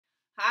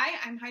Hi,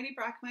 I'm Heidi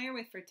Brockmyre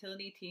with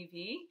Fertility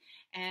TV,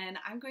 and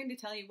I'm going to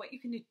tell you what you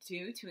can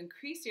do to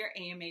increase your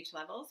AMH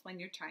levels when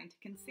you're trying to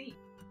conceive.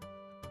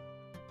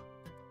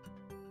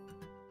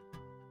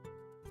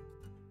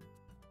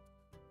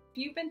 If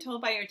you've been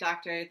told by your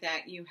doctor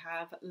that you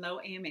have low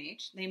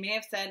AMH, they may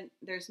have said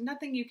there's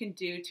nothing you can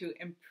do to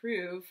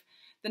improve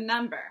the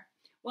number.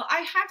 Well, I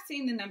have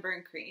seen the number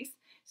increase,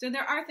 so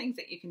there are things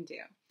that you can do.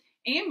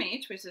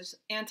 AMH, which is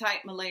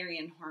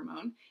anti-Müllerian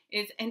hormone,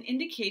 is an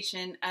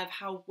indication of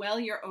how well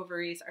your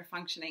ovaries are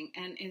functioning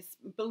and is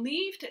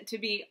believed to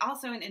be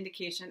also an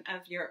indication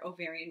of your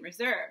ovarian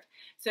reserve.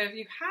 So if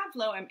you have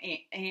low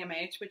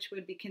AMH, which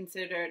would be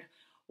considered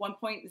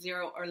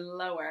 1.0 or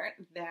lower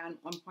than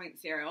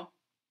 1.0,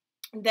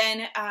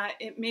 then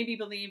it may be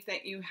believed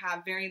that you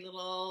have very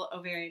little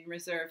ovarian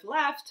reserve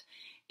left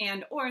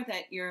and or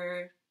that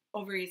your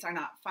ovaries are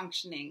not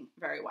functioning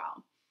very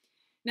well.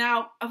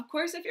 Now, of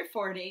course, if you're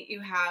 40, you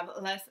have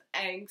less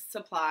egg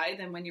supply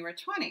than when you were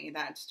 20.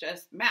 That's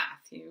just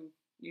math.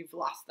 You've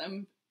lost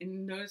them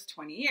in those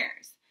 20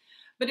 years.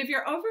 But if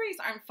your ovaries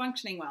aren't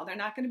functioning well, they're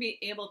not going to be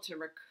able to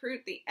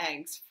recruit the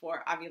eggs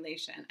for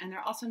ovulation, and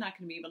they're also not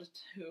going to be able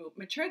to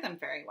mature them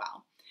very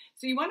well.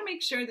 So you want to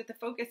make sure that the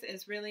focus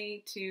is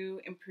really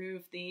to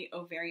improve the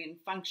ovarian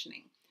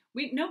functioning.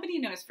 Nobody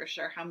knows for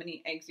sure how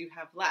many eggs you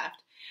have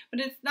left, but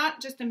it's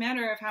not just a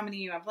matter of how many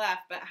you have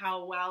left, but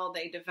how well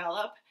they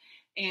develop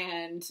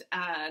and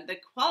the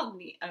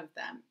quality of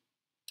them.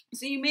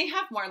 So you may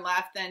have more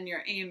left than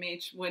your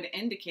AMH would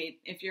indicate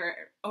if your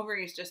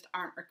ovaries just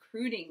aren't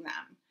recruiting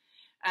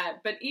them.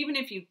 But even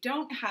if you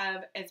don't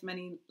have as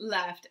many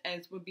left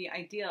as would be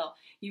ideal,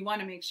 you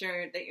want to make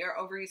sure that your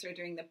ovaries are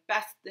doing the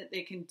best that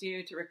they can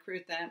do to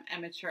recruit them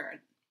and mature.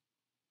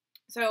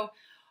 So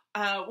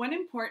one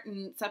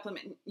important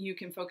supplement you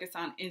can focus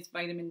on is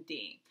vitamin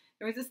D.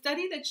 There was a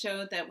study that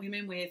showed that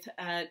women with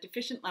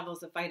deficient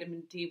levels of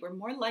vitamin D were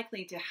more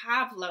likely to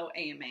have low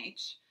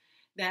AMH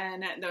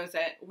than those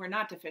that were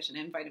not deficient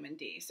in vitamin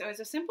D. So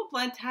it's a simple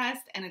blood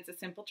test and it's a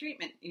simple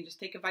treatment. You just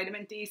take a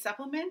vitamin D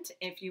supplement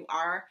if you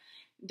are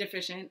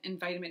deficient in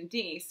vitamin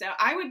D. So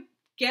I would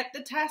get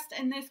the test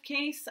in this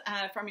case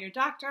from your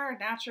doctor or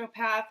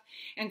naturopath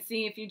and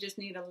see if you just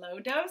need a low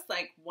dose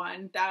like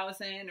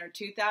 1,000 or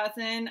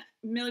 2,000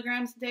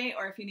 milligrams a day,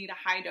 or if you need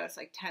a high dose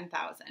like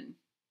 10,000.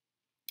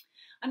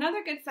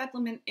 Another good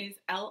supplement is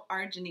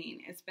L-arginine.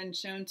 It's been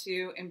shown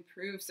to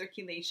improve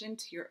circulation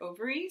to your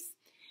ovaries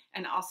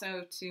and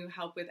also to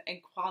help with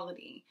egg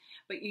quality.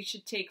 But you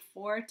should take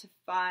 4 to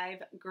 5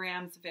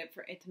 grams of it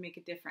for it to make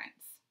a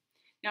difference.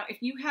 Now,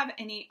 if you have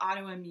any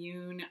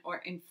autoimmune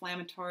or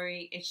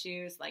inflammatory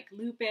issues like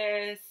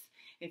lupus,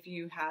 if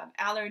you have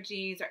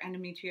allergies or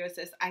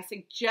endometriosis, I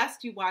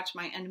suggest you watch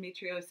my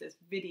endometriosis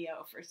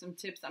video for some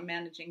tips on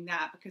managing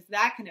that, because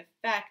that can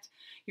affect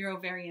your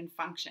ovarian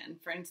function.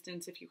 For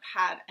instance, if you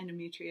have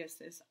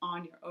endometriosis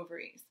on your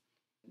ovaries.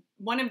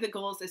 One of the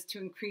goals is to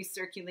increase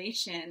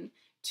circulation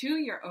to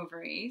your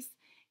ovaries,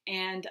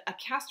 and a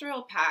castor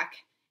oil pack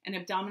and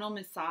abdominal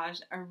massage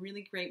are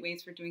really great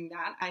ways for doing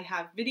that. I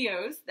have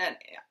videos that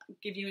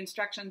give you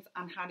instructions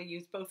on how to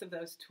use both of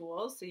those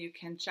tools, so you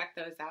can check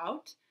those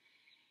out.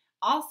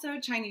 Also,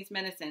 Chinese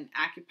medicine,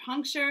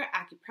 acupuncture,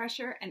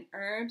 acupressure, and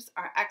herbs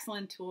are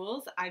excellent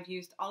tools. I've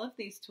used all of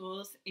these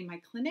tools in my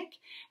clinic,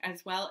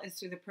 as well as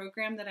through the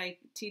program that I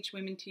teach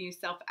women to use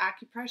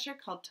self-acupressure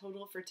called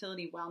Total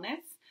Fertility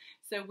Wellness.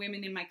 So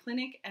women in my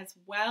clinic, as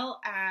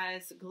well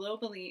as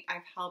globally,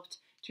 I've helped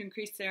to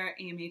increase their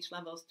AMH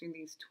levels through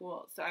these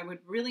tools. So I would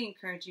really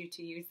encourage you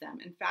to use them.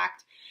 In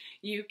fact,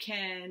 you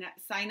can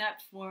sign up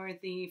for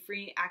the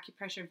free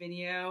acupressure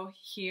video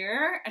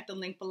here at the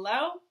link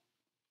below,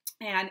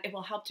 and it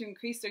will help to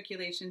increase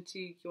circulation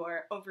to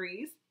your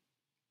ovaries,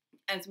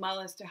 as well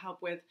as to help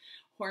with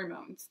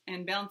hormones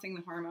and balancing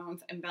the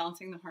hormones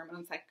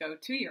that go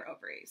to your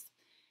ovaries.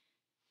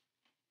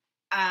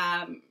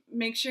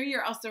 Make sure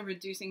you're also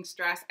reducing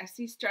stress. I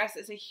see stress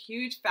as a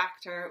huge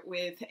factor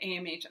with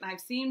AMH, and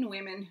I've seen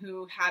women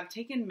who have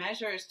taken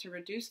measures to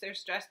reduce their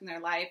stress in their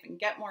life and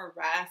get more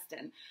rest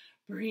and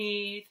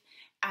breathe.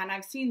 And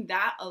I've seen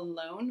that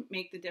alone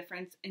make the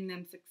difference in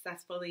them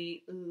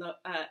successfully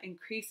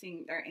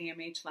increasing their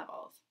AMH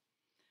levels.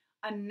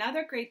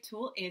 Another great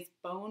tool is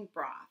bone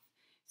broth.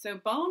 So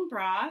bone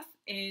broth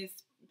is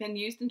been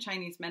used in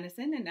Chinese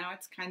medicine, and now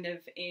it's kind of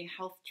a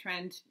health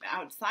trend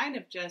outside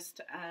of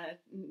just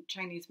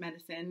Chinese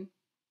medicine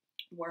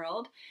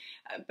world.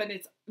 But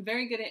it's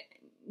very good at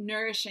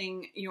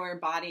nourishing your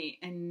body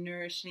and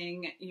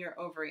nourishing your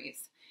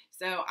ovaries.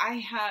 So I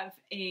have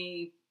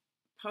a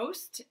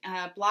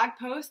blog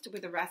post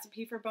with a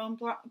recipe for bone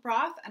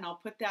broth, and I'll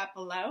put that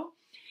below.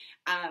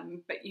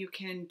 But you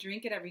can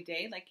drink it every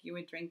day like you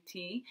would drink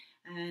tea,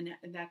 and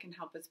that can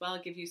help as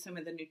well, give you some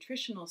of the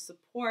nutritional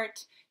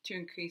support to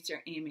increase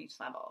your AMH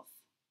levels.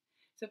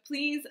 So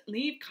please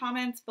leave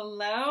comments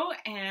below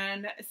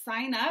and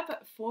sign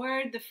up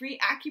for the free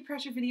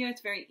acupressure video.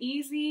 It's very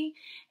easy,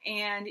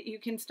 and you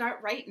can start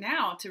right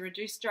now to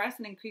reduce stress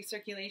and increase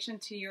circulation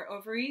to your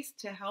ovaries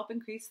to help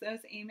increase those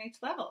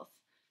AMH levels.